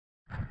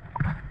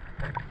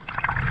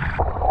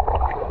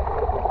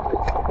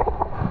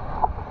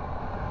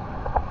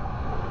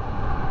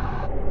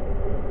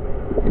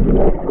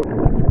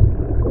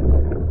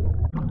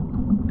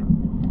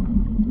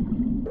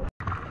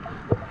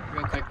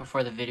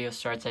before the video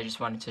starts, I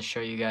just wanted to show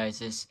you guys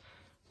this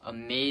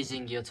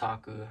amazing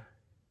gyotaku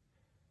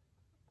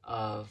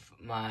of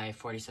my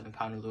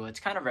 47-pound ulua. It's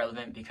kind of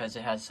relevant because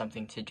it has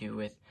something to do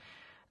with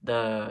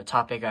the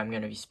topic I'm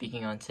going to be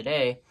speaking on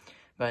today.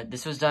 But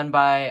this was done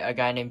by a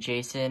guy named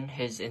Jason.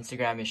 His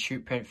Instagram is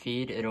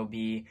shootprintfeed. It'll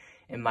be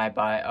in my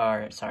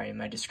in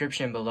my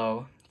description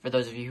below. For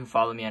those of you who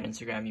follow me on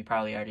Instagram, you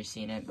probably already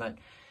seen it, but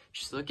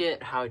just look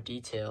at how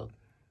detailed.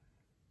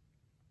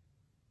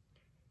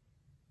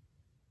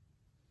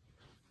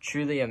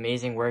 Truly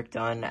amazing work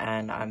done,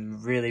 and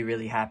I'm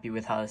really happy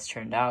with how this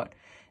turned out.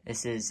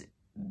 This is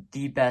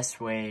the best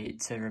way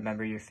to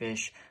remember your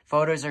fish.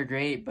 Photos are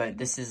great, but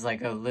this is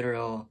like a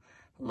literal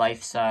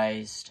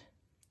life-sized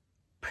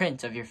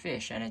print of your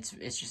fish, and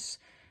it's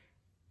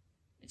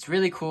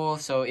really cool.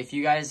 So if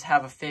you guys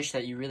have a fish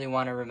that you really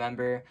want to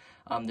remember,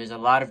 there's a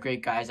lot of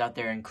great guys out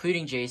there,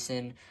 including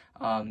Jason,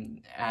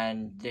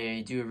 and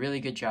they do a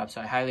really good job.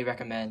 So I highly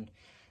recommend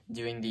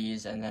doing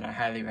these, and then I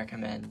highly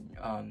recommend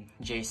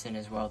Jason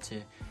as well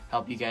to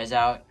help you guys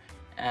out.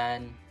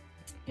 And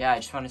yeah, I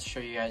just wanted to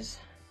show you guys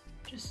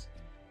just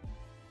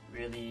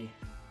really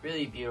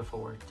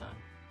beautiful work done.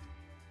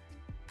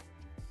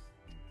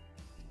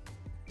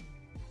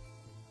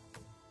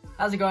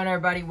 How's it going,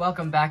 everybody?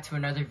 Welcome back to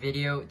another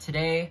video.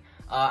 Today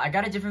I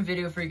got a different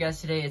video for you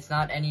guys today. It's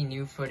not any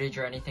new footage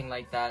or anything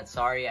like that.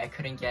 Sorry, I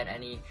couldn't get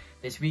any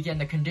this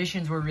weekend. The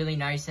conditions were really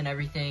nice and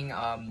everything.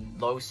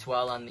 Low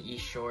swell on the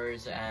east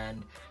shores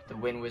and the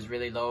wind was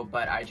really low,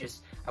 but I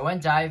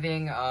went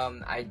diving.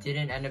 I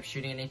didn't end up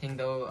shooting anything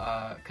though,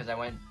 because I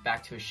went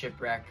back to a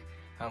shipwreck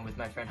with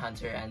my friend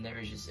Hunter, and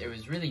it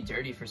was really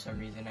dirty for some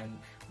reason, and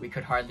we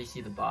could hardly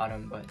see the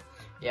bottom. But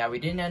yeah, we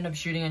didn't end up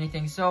shooting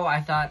anything, so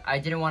I thought I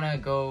didn't want to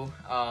go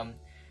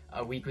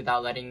a week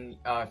without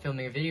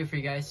filming a video for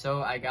you guys,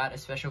 so I got a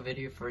special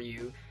video for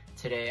you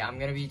today. I'm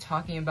going to be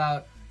talking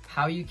about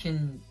how you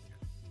can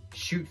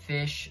shoot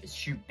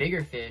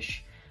bigger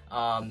fish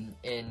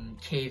in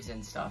caves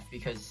and stuff,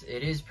 because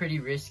it is pretty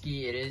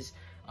risky. It is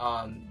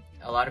a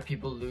lot of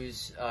people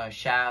lose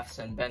shafts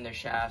and bend their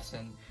shafts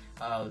and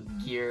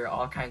gear,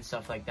 all kinds of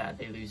stuff like that.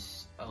 They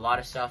lose a lot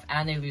of stuff,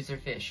 and they lose their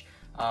fish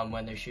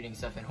when they're shooting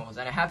stuff in holes,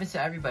 and it happens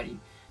to everybody.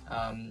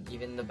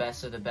 Even the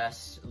best of the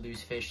best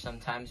lose fish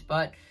sometimes.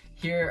 But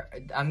here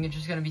I'm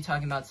just going to be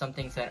talking about some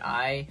things that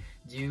I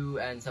do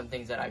and some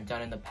things that I've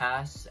done in the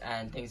past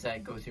and things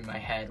that go through my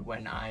head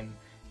when I'm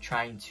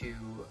trying to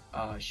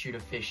shoot a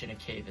fish in a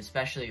cave,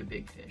 especially a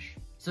big fish.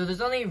 So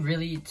there's only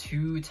really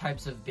two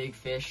types of big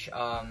fish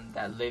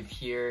that live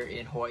here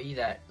in Hawaii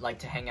that like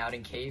to hang out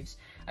in caves.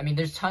 I mean,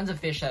 there's tons of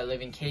fish that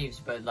live in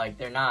caves, but like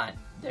they're not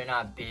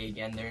big,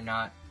 and they're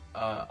not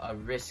a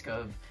risk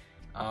of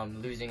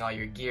losing all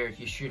your gear if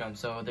you shoot them.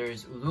 So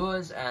there's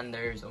uluas and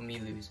there's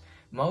omilus.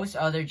 Most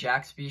other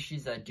jack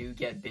species that do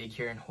get big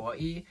here in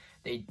Hawaii,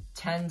 they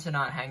tend to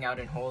not hang out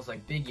in holes,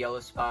 like big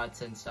yellow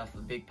spots and stuff,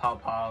 big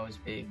pawpaws,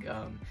 big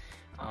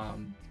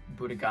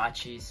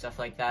budagachis, stuff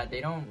like that. They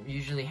don't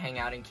usually hang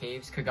out in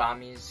caves.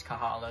 Kagamis,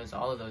 kahalas,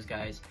 all of those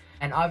guys.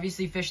 And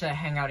obviously fish that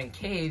hang out in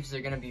caves,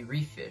 they're going to be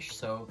reef fish,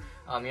 so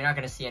you're not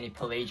going to see any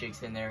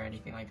pelagics in there or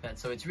anything like that.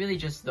 So it's really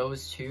just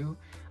those two.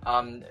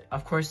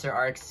 Of course, there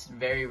are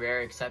very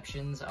rare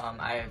exceptions.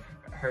 I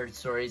have heard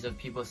stories of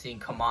people seeing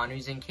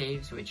kamanus in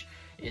caves, which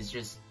is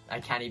just,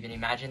 I can't even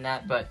imagine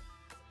that. But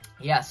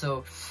yeah,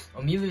 so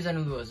omilus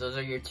and uluas, those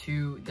are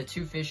the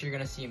two fish you're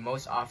going to see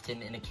most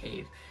often in a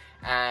cave.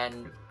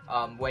 And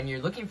when you're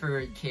looking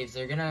for caves,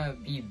 they're going to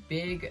be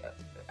big,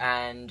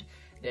 and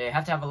they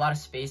have to have a lot of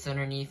space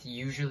underneath.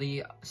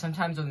 Usually,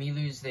 sometimes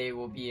omilus, they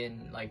will be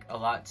in like a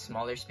lot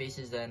smaller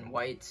spaces than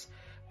whites,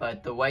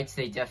 but the whites,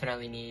 they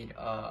definitely need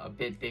a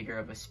bit bigger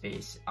of a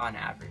space on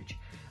average.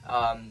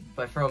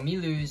 But for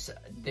omilus,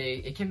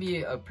 it can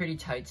be a pretty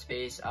tight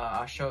space.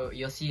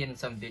 You'll see in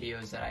some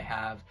videos that I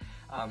have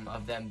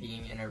of them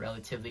being in a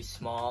relatively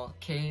small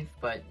cave,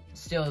 but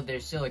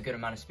there's still a good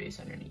amount of space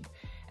underneath.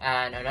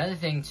 And another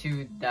thing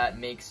too that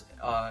makes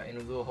an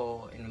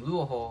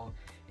ulua hole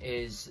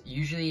is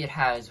usually it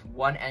has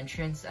one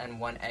entrance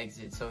and one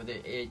exit. So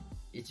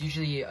it's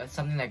usually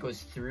something that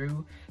goes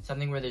through,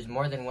 something where there's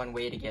more than one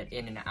way to get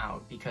in and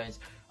out, because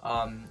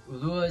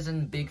uluas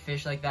and big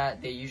fish like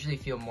that, they usually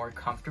feel more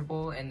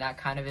comfortable in that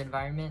kind of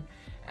environment,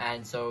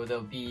 and so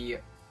they'll be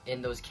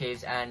in those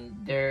caves. And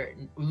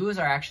uluas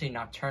are actually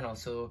nocturnal,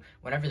 so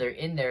whenever they're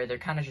in there, they're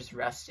kind of just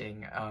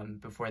resting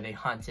before they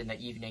hunt in the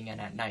evening and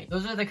at night.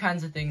 Those are the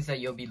kinds of things that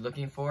you'll be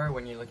looking for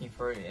when you're looking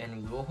for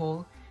an ulua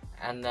hole.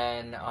 And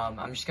then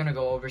I'm just gonna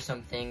go over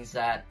some things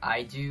that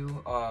I do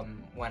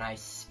when I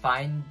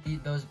find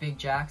those big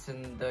jacks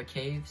in the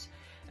caves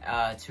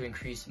to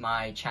increase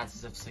my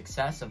chances of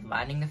success of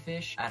landing the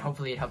fish. And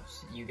hopefully it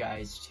helps you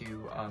guys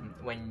to,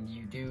 when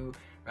you do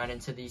run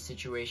into these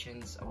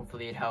situations,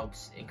 hopefully it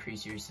helps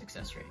increase your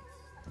success rate.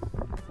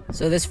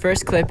 So this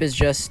first clip is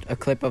just a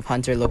clip of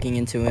Hunter looking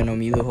into an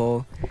omilu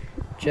hole.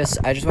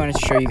 I just wanted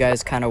to show you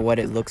guys kind of what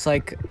it looks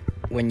like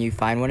when you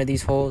find one of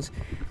these holes.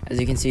 As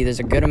you can see, there's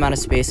a good amount of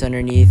space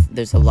underneath.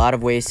 There's a lot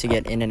of ways to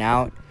get in and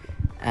out.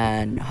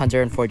 and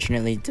Hunter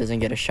unfortunately doesn't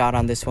get a shot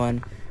on this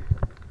one.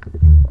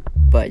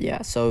 But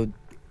yeah, so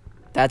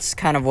that's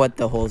kind of what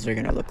the holes are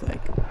gonna look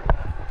like.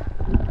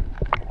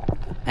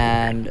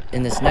 And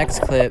in this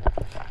next clip,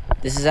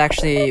 this is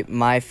actually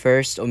my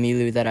first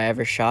omilu that I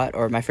ever shot,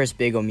 or my first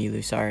big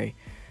omilu, sorry,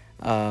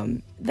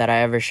 that I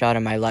ever shot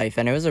in my life.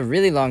 And it was a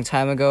really long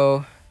time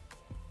ago.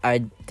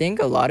 I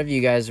think a lot of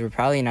you guys were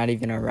probably not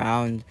even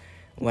around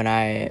when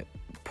I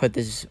put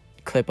this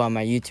clip on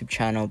my YouTube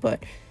channel,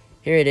 but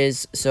here it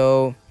is.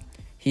 So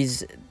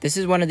this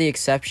is one of the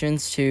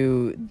exceptions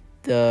to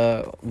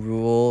the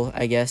rule,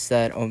 I guess,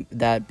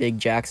 that big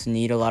jacks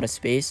need a lot of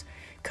space,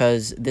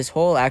 because this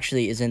hole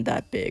actually isn't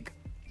that big.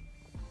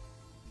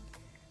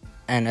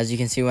 And as you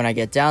can see, when I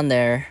get down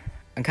there,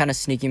 I'm kind of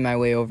sneaking my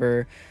way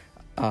over,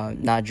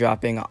 not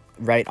dropping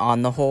right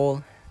on the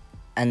hole.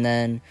 And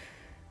then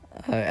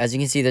as you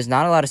can see, there's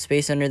not a lot of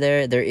space under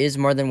there. There is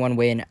more than one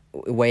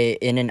way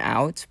in and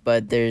out,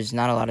 but there's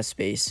not a lot of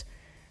space.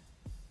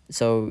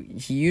 So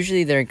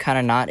usually they're kind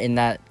of not in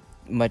that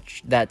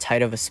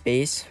tight of a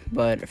space,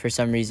 but for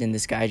some reason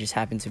this guy just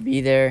happened to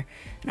be there,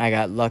 and I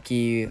got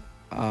lucky.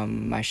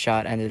 My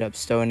shot ended up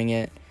stoning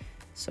it.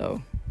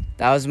 So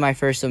that was my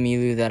first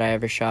omilu that I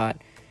ever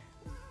shot,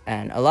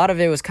 and a lot of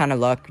it was kind of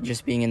luck,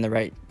 just being in the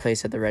right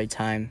place at the right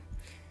time.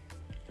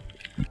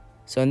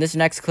 So in this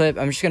next clip,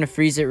 I'm just going to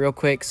freeze it real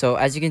quick. So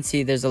as you can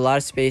see, there's a lot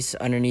of space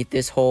underneath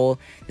this hole.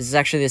 This is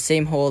actually the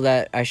same hole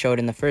that I showed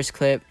in the first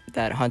clip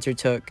that Hunter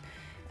took,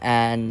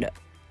 and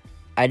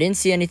I didn't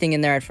see anything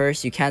in there at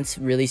first. You can't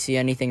really see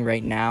anything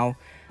right now,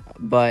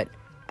 but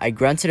I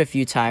grunted a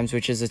few times,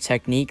 which is a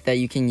technique that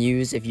you can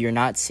use if you're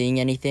not seeing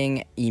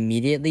anything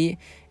immediately.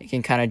 It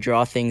can kind of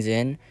draw things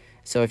in.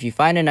 So if you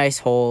find a nice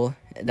hole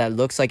that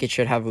looks like it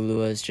should have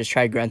uluas, just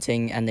try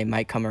grunting and they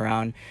might come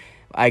around.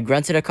 I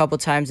grunted a couple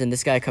times and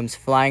this guy comes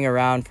flying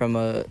around from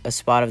a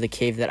spot of the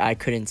cave that I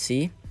couldn't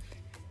see.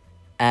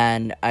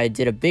 And I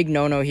did a big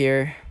no-no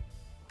here.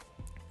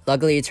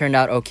 Luckily it turned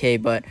out okay,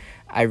 but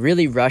I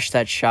really rushed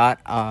that shot.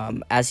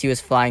 As he was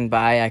flying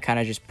by, I kind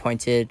of just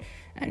pointed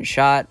and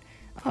shot.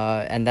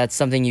 And that's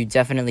something you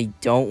definitely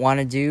don't want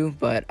to do,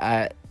 but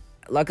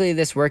luckily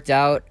this worked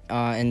out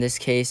in this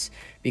case,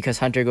 because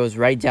Hunter goes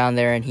right down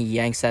there and he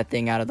yanks that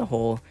thing out of the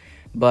hole.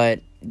 But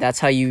that's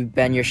how you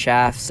bend your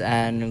shafts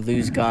and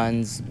lose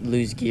guns,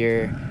 lose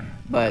gear.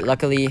 But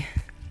luckily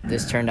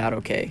this turned out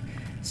okay.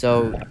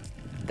 So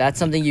that's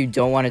something you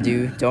don't want to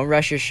do. Don't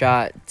rush your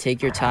shot,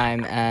 take your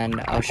time,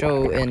 and I'll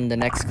show in the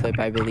next clip,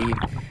 I believe,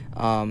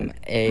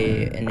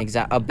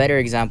 a better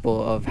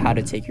example of how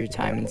to take your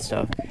time and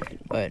stuff.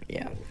 But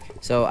yeah,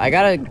 so I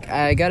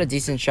got a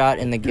decent shot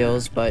in the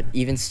gills, but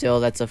even still,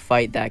 that's a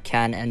fight that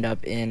can end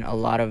up in a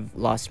lot of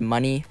lost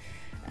money,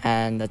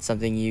 and that's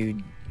something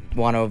you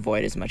want to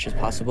avoid as much as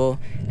possible.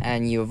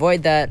 And you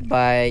avoid that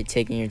by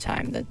taking your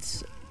time.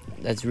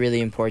 That's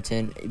really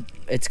important.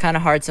 It's kind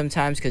of hard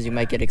sometimes because you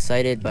might get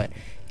excited, but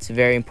it's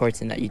very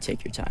important that you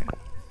take your time.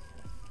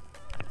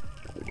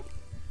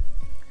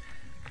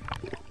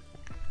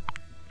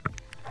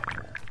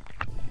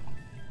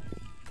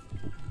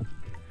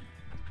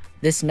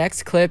 This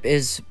next clip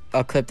is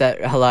a clip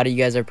that a lot of you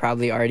guys are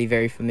probably already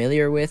very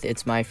familiar with.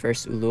 It's my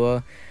first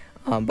ulua,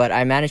 but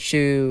I managed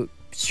to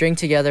string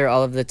together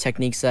all of the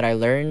techniques that I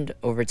learned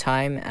over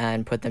time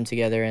and put them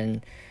together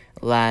and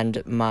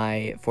land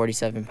my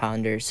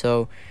 47-pounder.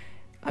 So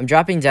I'm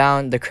dropping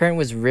down. The current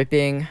was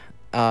ripping,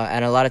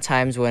 and a lot of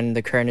times when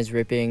the current is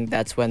ripping,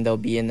 that's when they'll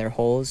be in their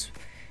holes.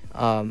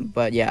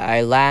 But yeah,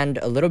 I land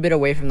a little bit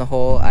away from the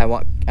hole.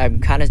 I'm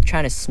kind of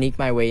trying to sneak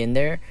my way in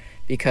there,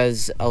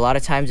 because a lot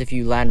of times if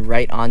you land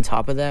right on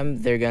top of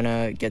them, they're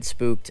gonna get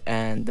spooked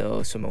and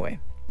they'll swim away.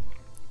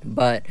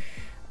 But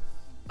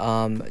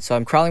so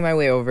I'm crawling my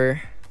way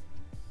over,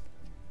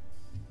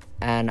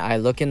 and I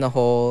look in the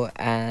hole,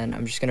 and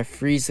I'm just gonna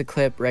freeze the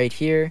clip right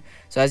here.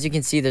 So as you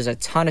can see, there's a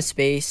ton of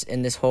space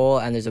in this hole,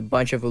 and there's a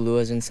bunch of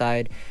uluas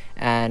inside,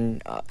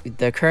 and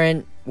the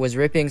current was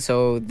ripping,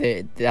 so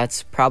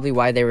that's probably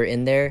why they were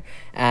in there.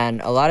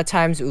 And a lot of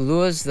times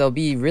uluas, they'll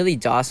be really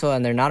docile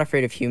and they're not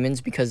afraid of humans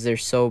because they're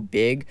so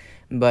big,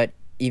 but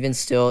even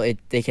still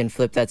they can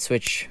flip that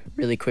switch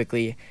really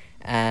quickly,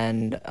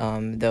 and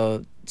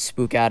they'll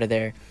spook out of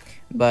there.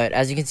 But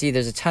as you can see,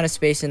 there's a ton of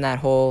space in that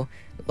hole,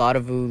 a lot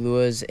of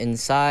uluas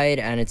inside,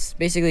 and it's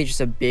basically just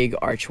a big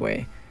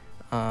archway,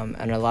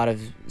 and a lot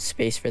of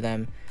space for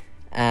them.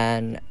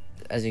 And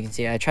as you can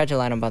see, I tried to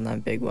line up on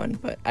that big one,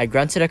 but I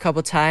grunted a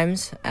couple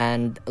times,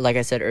 and like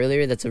I said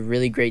earlier, that's a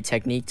really great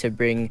technique to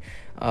bring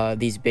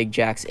these big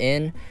jacks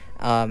in.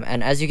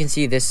 And as you can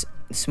see, this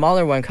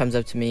smaller one comes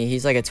up to me.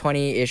 He's like a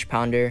 20-ish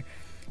pounder,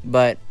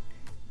 but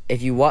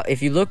if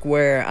you look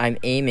where I'm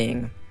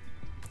aiming,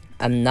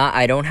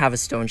 I don't have a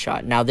stone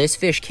shot. Now this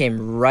fish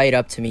came right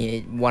up to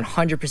me,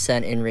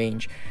 100% in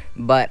range,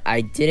 but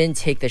I didn't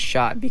take the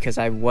shot because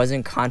I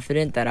wasn't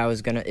confident that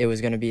it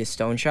was gonna be a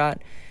stone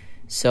shot.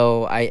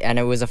 So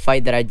it was a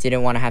fight that I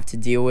didn't want to have to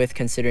deal with,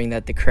 considering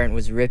that the current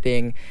was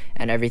ripping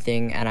and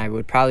everything, and I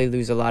would probably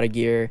lose a lot of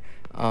gear,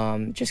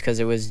 just because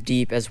it was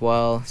deep as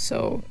well.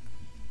 So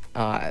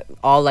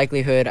all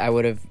likelihood I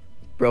would have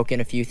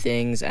broken a few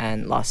things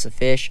and lost the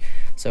fish.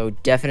 So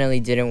definitely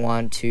didn't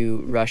want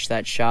to rush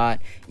that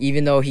shot,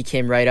 even though he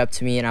came right up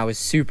to me and I was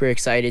super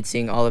excited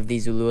seeing all of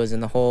these uluas in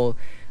the hole.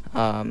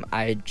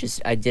 I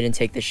didn't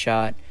take the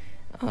shot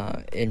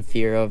in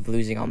fear of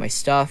losing all my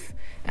stuff,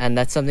 and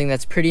that's something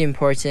that's pretty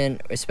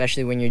important,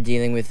 especially when you're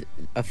dealing with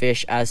a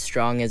fish as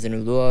strong as an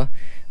ulua.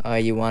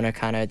 You want to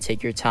kind of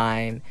take your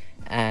time,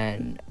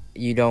 and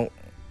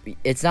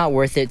it's not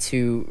worth it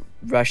to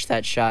rush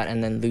that shot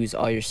and then lose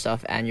all your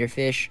stuff and your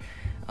fish.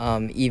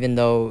 Even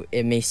though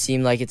it may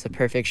seem like it's a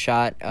perfect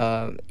shot,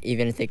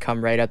 even if they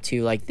come right up to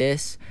you like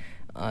this,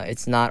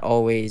 it's not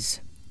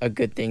always a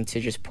good thing to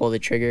just pull the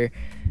trigger,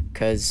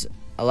 because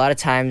a lot of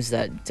times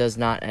that does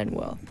not end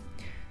well.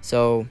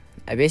 So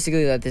I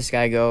basically let this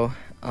guy go.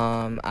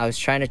 I was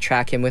trying to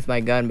track him with my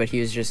gun, but he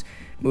was just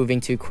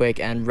moving too quick,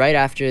 and right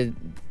after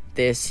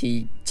this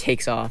he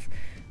takes off.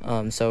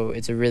 So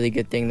it's a really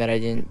good thing that I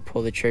didn't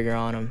pull the trigger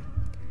on him.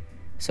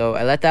 So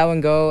I let that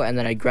one go, and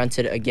then I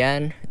grunted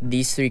again.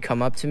 These three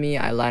come up to me.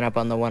 I line up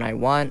on the one I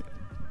want,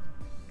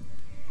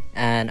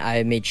 and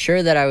I made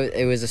sure that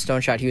it was a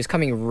stone shot. He was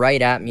coming right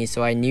at me,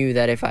 so I knew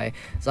that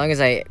as long as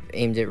I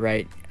aimed it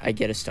right, I'd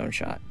get a stone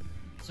shot.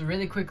 So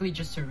really quickly,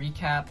 just to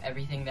recap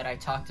everything that I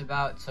talked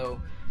about. So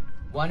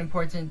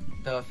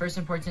the first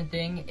important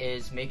thing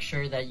is make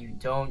sure that you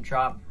don't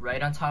drop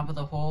right on top of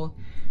the hole,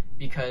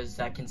 because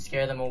that can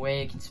scare them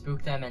away, it can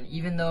spook them. And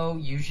even though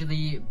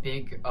usually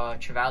big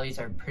trevallies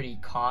are pretty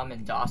calm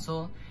and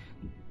docile,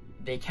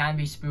 they can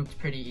be spooked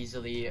pretty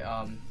easily,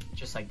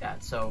 just like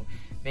that. So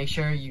make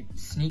sure you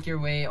sneak your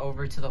way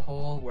over to the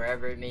hole,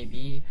 wherever it may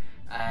be.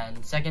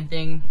 And second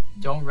thing,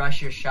 don't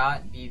rush your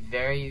shot. Be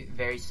very,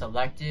 very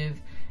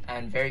selective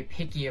and very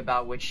picky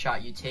about which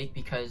shot you take,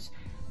 because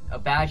a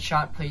bad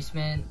shot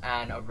placement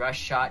and a rush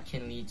shot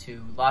can lead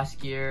to lost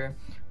gear,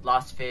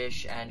 lost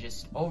fish, and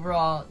just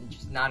overall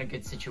just not a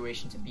good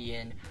situation to be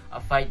in, a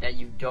fight that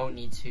you don't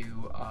need to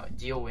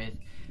deal with.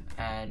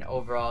 And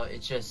overall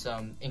it just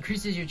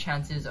increases your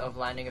chances of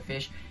landing a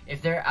fish.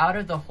 If they're out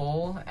of the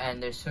hole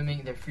and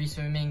they're free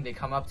swimming, they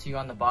come up to you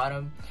on the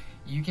bottom,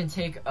 you can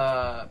take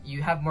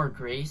you have more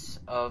grace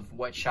of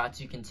what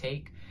shots you can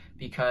take,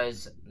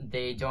 because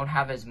they don't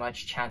have as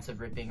much chance of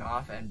ripping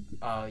off and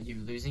you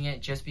losing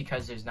it, just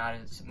because there's not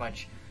as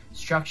much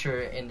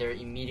structure in their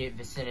immediate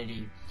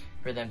vicinity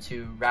for them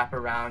to wrap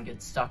around,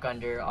 get stuck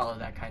under, all of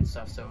that kind of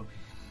stuff. So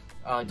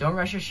don't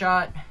rush a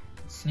shot,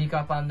 sneak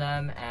up on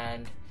them,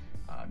 and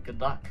good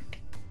luck.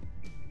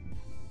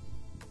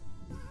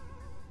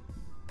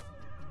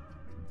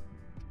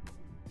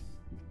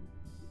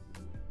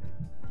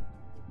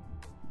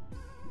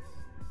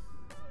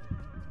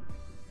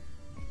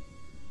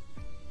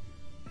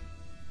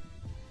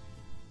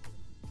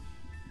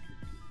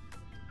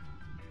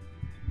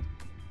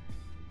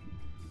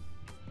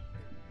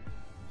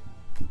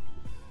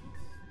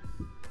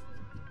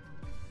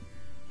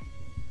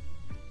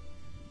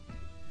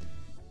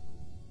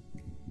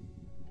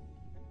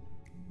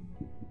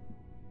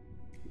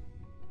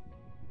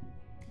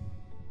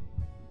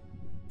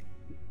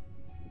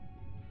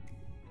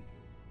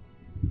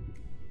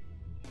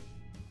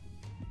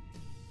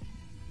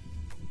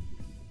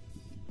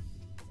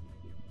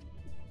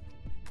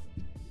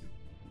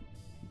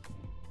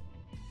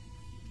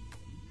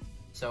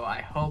 So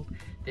I hope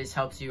this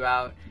helps you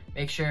out.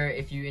 Make sure,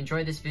 if you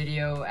enjoyed this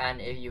video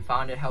and if you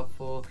found it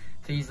helpful,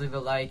 please leave a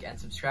like and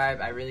subscribe.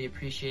 I really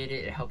appreciate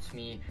it. It helps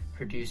me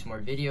produce more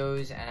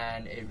videos,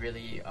 and it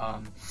really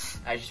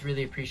I just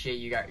really appreciate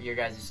your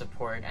guys'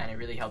 support, and it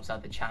really helps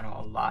out the channel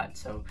a lot.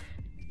 So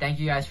thank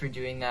you guys for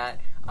doing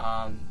that.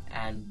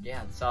 And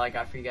yeah, that's all I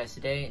got for you guys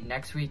today.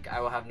 Next week I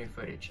will have new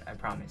footage, I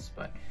promise.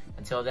 But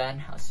until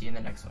then, I'll see you in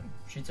the next one.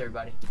 Shoots,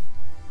 everybody.